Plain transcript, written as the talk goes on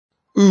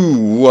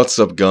What's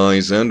up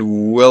guys,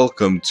 and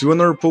welcome to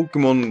another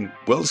Pokemon,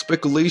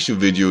 speculation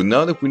video.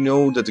 Now that we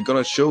know that they're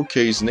gonna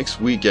showcase next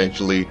week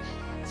actually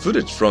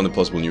footage from the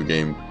possible new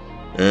game,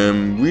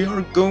 we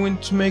are going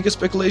to make a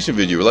speculation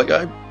video. Like,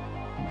 I've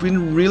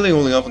been really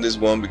holding off on this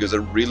one because I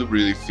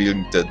really feel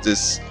that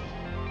this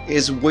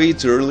is way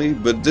too early,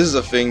 but this is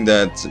a thing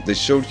that they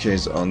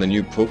showcase on the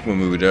new Pokemon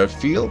movie that I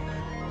feel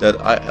that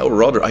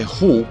I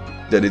hope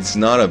that it's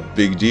not a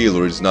big deal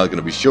or it's not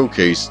gonna be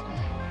showcased,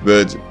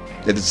 but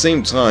at the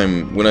same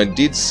time, when I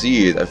did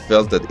see it, I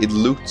felt that it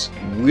looked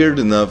weird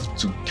enough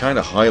to kind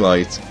of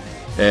highlight.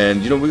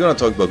 And we're gonna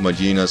talk about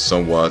Magina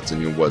somewhat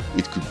and what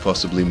it could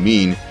possibly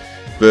mean.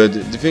 But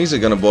the things that are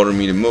gonna bother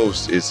me the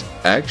most is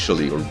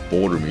actually, or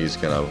bother me is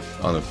kind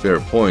of on a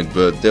fair point,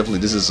 but definitely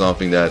this is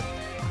something that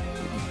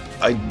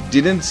I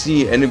didn't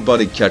see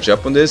anybody catch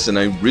up on this, and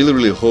I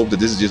really hope that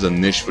this is just a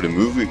niche for the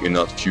movie and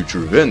not future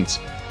event.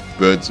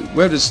 But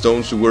we have the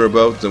stones to worry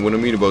about, and what I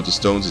mean about the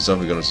stones is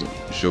something we're going to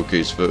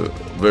showcase for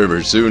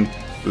very soon.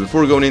 But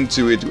before going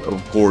into it,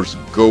 of course,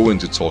 going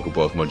to talk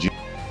about Magina.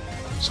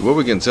 So what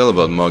we can tell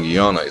about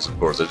Magiana is, of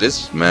course, that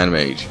it's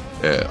man-made,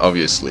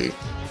 obviously.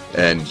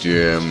 And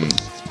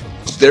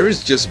there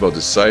is just about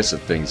the size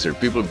of things here.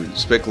 People are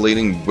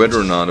speculating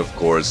whether or not, of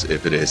course,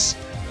 if it is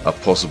a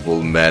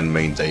possible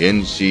man-made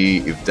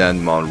Diancie, if that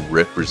mon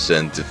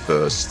represents the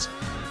first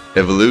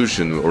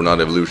evolution, or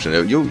not evolution,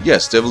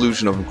 yes, the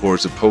evolution of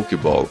course, a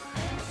Pokeball.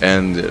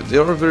 And they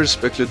are very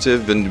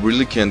speculative and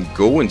really can't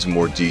go into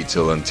more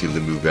detail until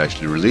the movie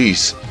actually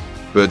release.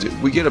 But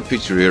we get a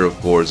picture here, of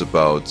course,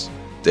 about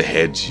the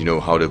head,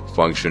 how they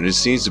function. It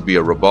seems to be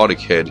a robotic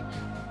head,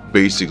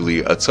 basically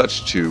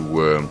attached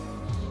to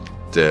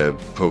the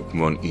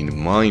Pokemon in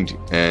mind.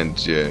 And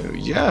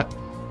yeah,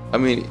 I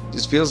mean,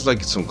 this feels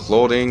like some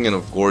clothing, and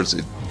of course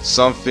it's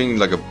something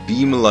like a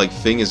beam-like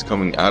thing is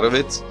coming out of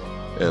it.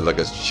 Like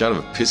a kind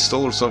of a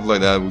pistol or something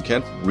like that. We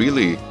can't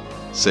really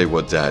say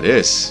what that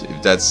is.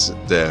 If that's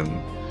the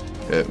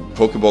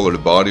Pokeball or the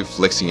body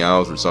flexing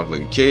out or something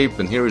like a cape.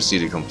 And here we see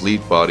the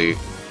complete body,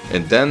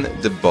 and then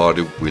the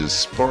body will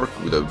spark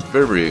with a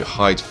very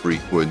high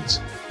frequent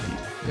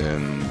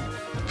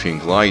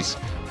pink light.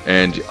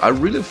 And I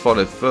really thought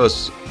at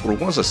first, or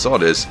once I saw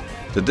this,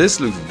 that this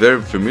looked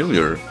very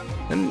familiar,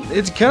 and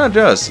it kind of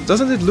does.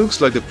 Doesn't it look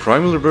like the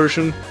primal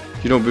version,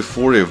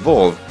 before they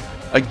evolve?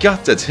 I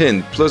got that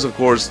hint. Plus, of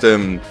course,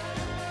 the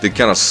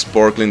kind of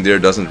sparkling there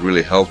doesn't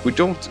really help. We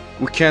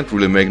can't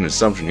really make an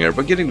assumption here.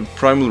 But getting the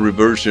primal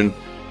reversion,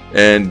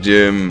 and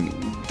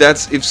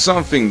that's, if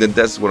something, then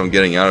that's what I'm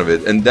getting out of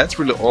it. And that's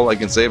really all I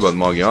can say about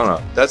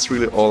Magiana. That's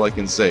really all I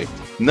can say.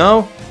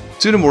 Now,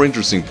 to the more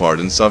interesting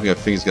part, and something I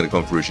think is going to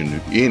come to fruition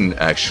in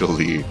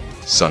actually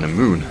Sun and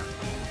Moon.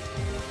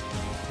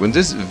 When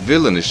this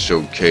villain is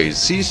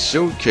showcased, he's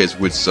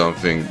showcased with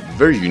something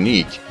very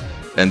unique.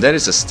 And that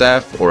is a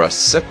staff or a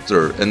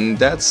scepter, and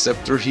that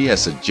scepter he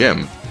has a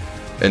gem.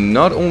 And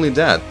not only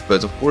that,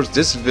 but of course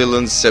this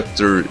villain's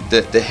scepter,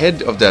 the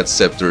head of that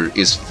scepter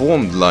is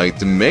formed like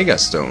the Mega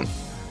Stone.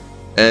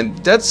 And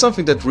that's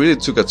something that really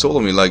took a toll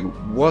on me, like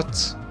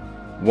what?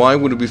 Why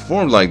would it be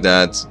formed like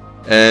that?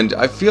 And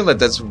I feel that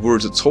that's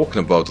worth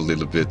talking about a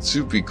little bit,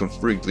 to be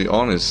completely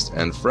honest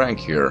and frank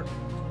here.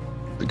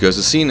 Because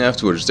the scene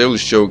afterwards, they will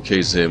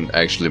showcase him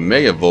actually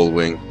Mega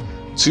Evolving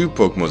two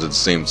Pokemon at the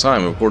same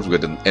time. Of course we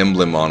got an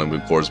emblem on him,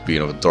 of course being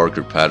of a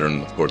darker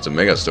pattern, of course the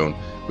Mega Stone,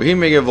 but he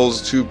Mega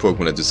Evolves two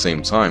Pokemon at the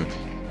same time.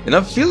 And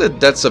I feel that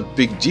that's a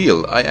big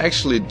deal. I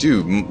actually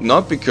do,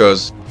 not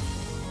because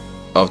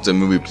of the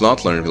movie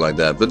plotline or anything like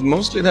that, but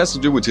mostly it has to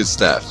do with his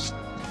staff.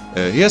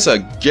 He has a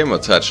gem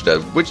attached to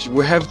that, which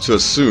we have to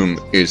assume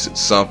is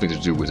something to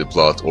do with the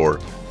plot,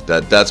 or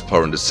that's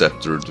powering the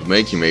scepter to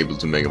make him able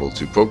to Mega Evolve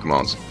two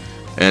Pokemons.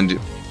 And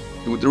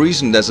the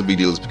reason that's a big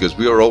deal is because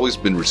we are always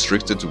been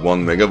restricted to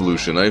one Mega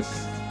Evolution. I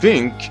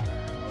think,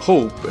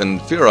 hope,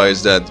 and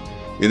theorize that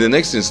in the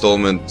next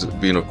installment,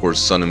 being of course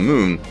Sun and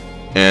Moon,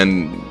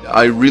 and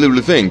I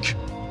really think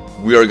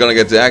we are gonna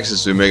get the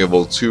access to Mega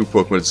Evolve 2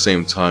 Pokemon at the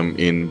same time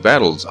in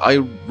battles. I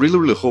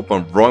really hope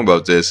I'm wrong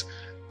about this,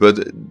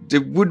 but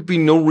there would be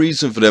no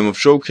reason for them of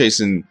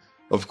showcasing,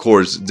 of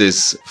course,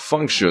 this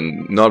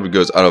function, not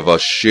because out of a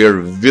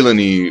sheer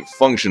villainy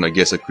function, I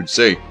guess I could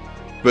say.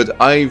 But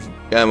I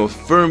am a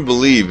firm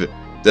believer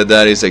that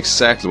that is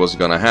exactly what's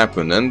gonna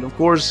happen. And of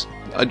course,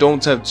 I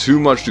don't have too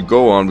much to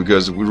go on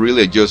because we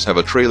really just have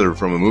a trailer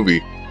from a movie,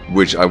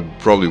 which I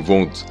probably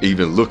won't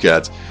even look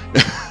at.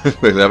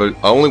 I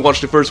only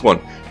watched the first one.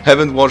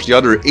 Haven't watched the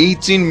other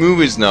 18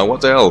 movies now.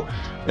 What the hell?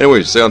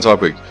 Anyway, stay on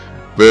topic.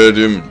 But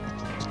the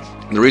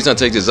reason I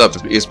take this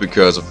up is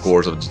because, of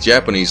course, of the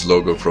Japanese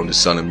logo from the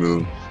Sun and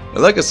Moon.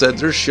 And like I said,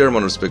 there's a sheer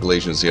amount of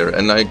speculations here,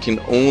 and I can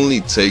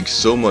only take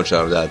so much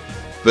out of that.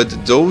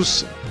 But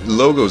those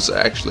logos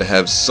actually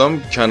have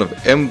some kind of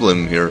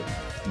emblem here,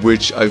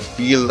 which I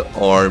feel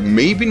are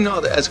maybe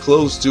not as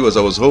close to as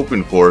I was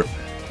hoping for,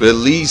 but at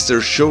least they're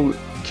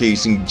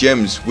showcasing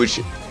gems, which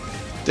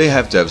they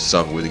have to have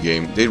something with the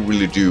game. They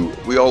really do.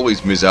 We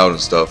always miss out on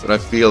stuff, and I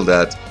feel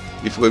that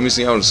if we're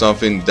missing out on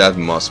something, that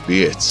must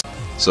be it.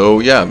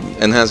 So yeah,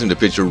 enhancing the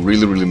picture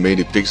really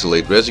made it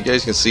pixelate, but as you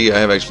guys can see, I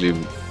have actually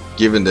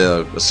given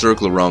a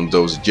circle around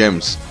those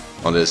gems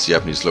on this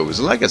Japanese logo.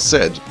 So like I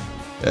said,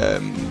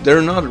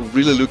 they're not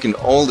really looking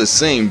all the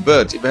same,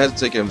 but if I had to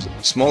take a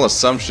small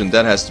assumption,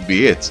 that has to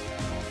be it.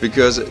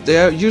 Because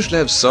they usually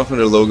have stuff in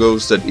their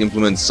logos that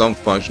implement some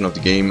function of the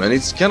game, and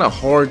it's kind of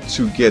hard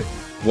to get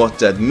what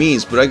that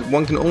means, but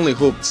one can only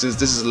hope, since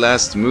this is the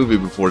last movie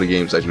before the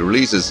game actually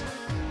releases,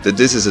 that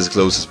this is as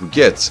close as we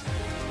get.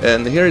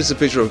 And here is a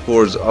picture, of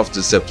course, of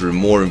the scepter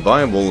more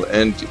inviolable,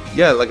 and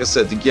yeah, like I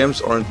said, the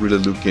gems aren't really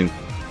looking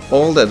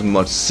all that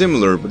much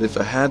similar, but if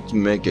I had to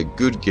make a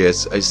good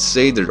guess, I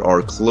say they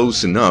are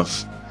close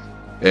enough.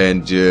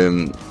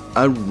 And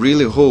I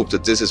really hope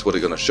that this is what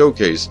they're gonna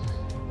showcase.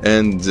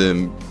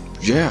 And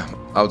yeah,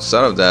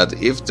 outside of that,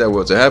 if that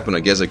were to happen, I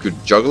guess I could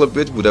juggle a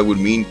bit what that would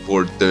mean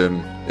for the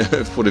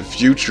for the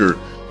future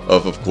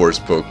of course,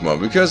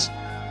 Pokemon. Because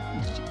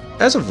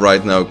as of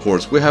right now, of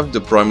course, we have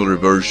the primary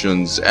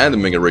versions and the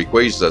Mega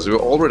Rayquazas. We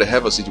already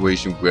have a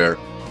situation where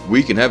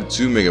we can have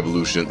 2 Mega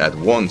Evolution at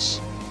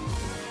once.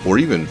 Or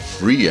even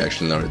 3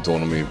 actually in our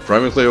autonomy.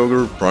 Primal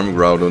Kyogre, Primal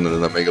Groudon, and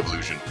then a Mega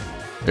Evolution.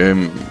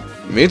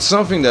 It's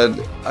something that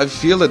I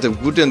feel that they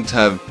wouldn't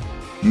have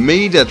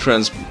made that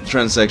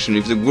transaction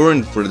if they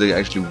weren't for they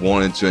actually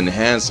wanted to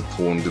enhance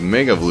upon the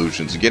Mega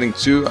Evolution. So getting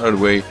 2 out of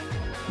the way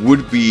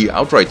would be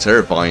outright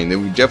terrifying. It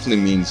would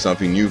definitely mean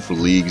something new for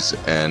leagues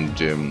and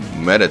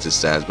meta to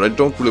stats, but I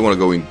don't really want to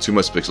go into too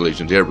much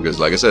speculation here because,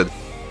 like I said,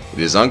 it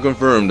is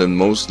unconfirmed, and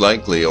most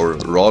likely, or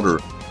rather,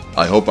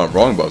 I hope I'm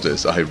wrong about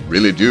this, I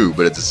really do,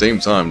 but at the same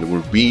time, there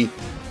will be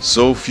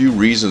so few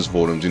reasons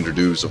for them to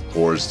introduce, of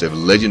course, the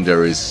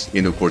legendaries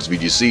in, of course,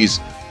 VGCs,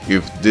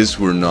 if this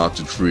were not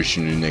to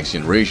fruition in the next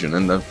generation,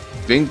 and I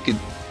think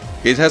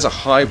it has a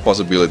high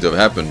possibility of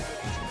happening.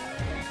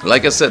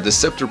 Like I said, the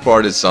scepter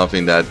part is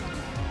something that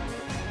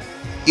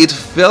it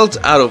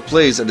felt out of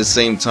place at the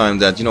same time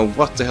that, you know,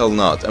 what the hell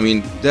not? I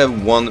mean, they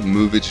have one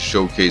movie to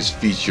showcase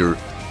feature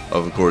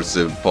of course,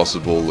 the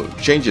possible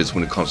changes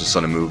when it comes to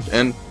Sun and Moon,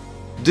 and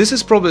this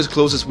is probably as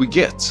close as we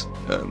get.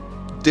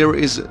 There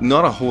is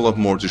not a whole lot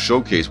more to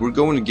showcase. We're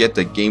going to get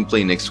the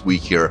gameplay next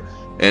week here,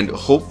 and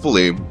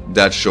hopefully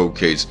that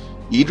showcase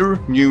either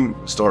new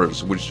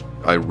starters, which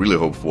I really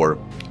hope for,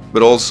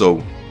 but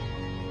also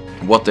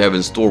what they have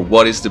in store,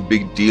 what is the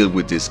big deal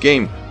with this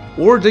game,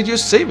 or they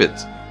just save it.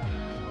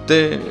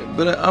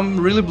 But I'm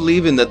really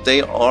believing that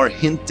they are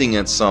hinting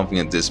at something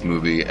in this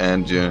movie,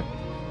 and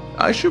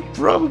I should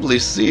probably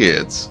see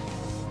it.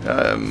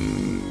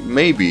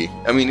 Maybe.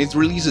 I mean, it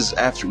releases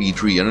after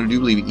E3, and I do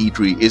believe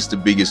E3 is the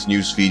biggest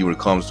news feed when it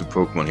comes to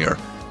Pokemon here.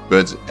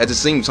 But at the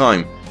same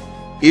time,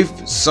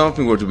 if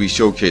something were to be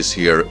showcased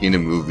here in a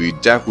movie,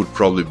 that would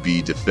probably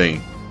be the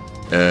thing.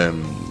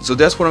 So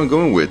that's what I'm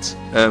going with.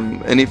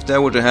 And if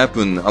that were to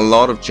happen, a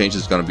lot of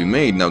changes are going to be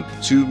made. Now,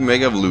 2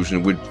 Mega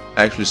Evolution would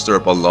actually stir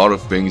up a lot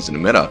of things in the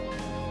meta.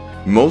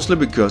 Mostly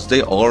because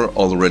they are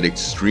already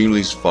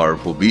extremely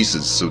powerful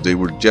beasts, so they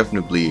would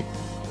definitely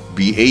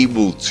be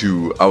able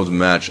to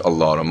outmatch a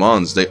lot of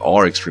mons. They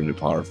are extremely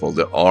powerful.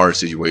 There are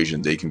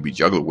situations they can be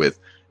juggled with.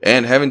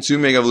 And having 2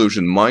 Mega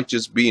Evolution might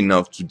just be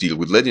enough to deal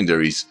with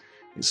legendaries.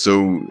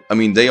 So, I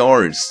mean, they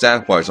are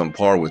stat-wise on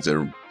par with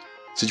their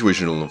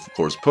situational, of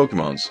course,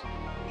 Pokemons.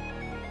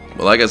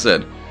 But like I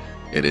said,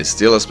 it is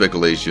still a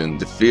speculation.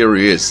 The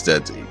theory is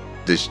that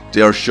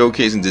they are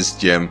showcasing this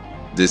gem,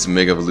 this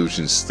Mega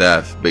Evolution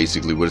staff,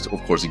 basically, with,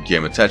 of course, a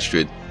game attached to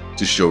it,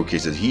 to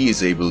showcase that he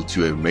is able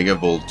to Mega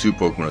Evolve 2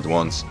 Pokemon at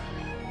once.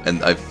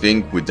 And I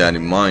think with that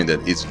in mind,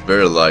 that it's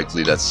very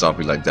likely that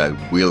something like that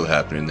will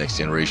happen in the next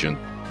generation.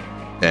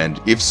 And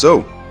if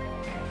so,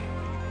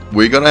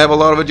 we're gonna have a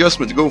lot of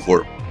adjustment to go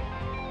for.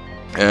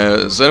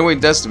 So anyway,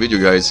 that's the video,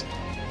 guys.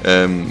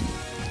 I'm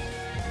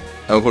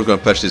of course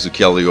gonna patch this to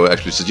Kelly, who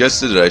actually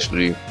suggested it,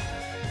 actually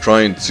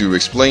trying to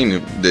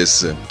explain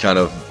this kind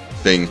of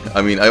thing.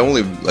 I mean, I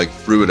only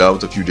threw it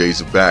out a few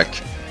days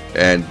back,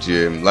 and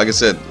like I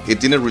said, it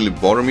didn't really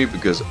bother me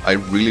because I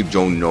really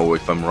don't know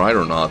if I'm right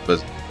or not.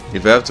 But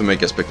if I have to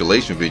make a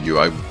speculation video,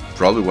 I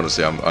probably want to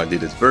say I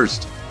did it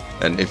first.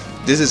 And if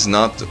this is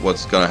not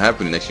what's gonna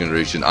happen in next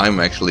generation, I'm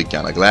actually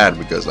kinda glad,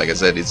 because like I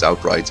said, it's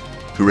outright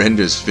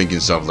horrendous thinking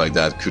something like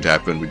that could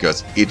happen,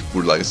 because it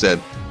would, like I said,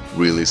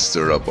 really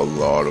stir up a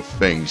lot of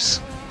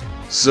things.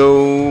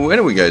 So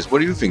anyway, guys, what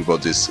do you think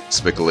about this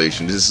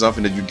speculation? This is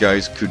something that you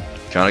guys could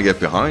kinda get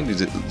behind?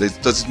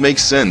 Does it make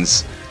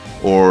sense?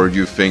 Or do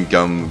you think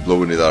I'm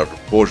blowing it out of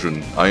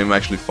proportion? I am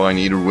actually fine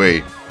either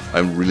way. I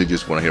really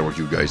just want to hear what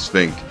you guys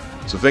think.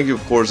 So thank you,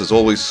 of course, as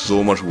always,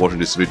 so much for watching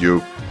this video.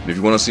 And if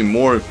you want to see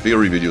more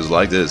theory videos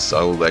like this,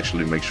 I will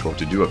actually make sure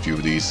to do a few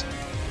of these.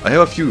 I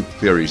have a few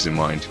theories in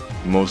mind,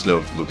 mostly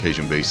of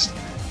location based.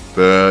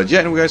 But yeah,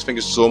 anyway, guys, thank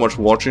you so much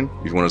for watching.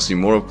 If you want to see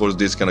more, of course,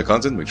 this kind of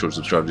content, make sure to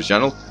subscribe to the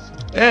channel.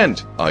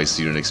 And I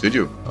see you in the next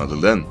video.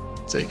 Until then,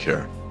 take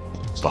care.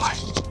 Bye.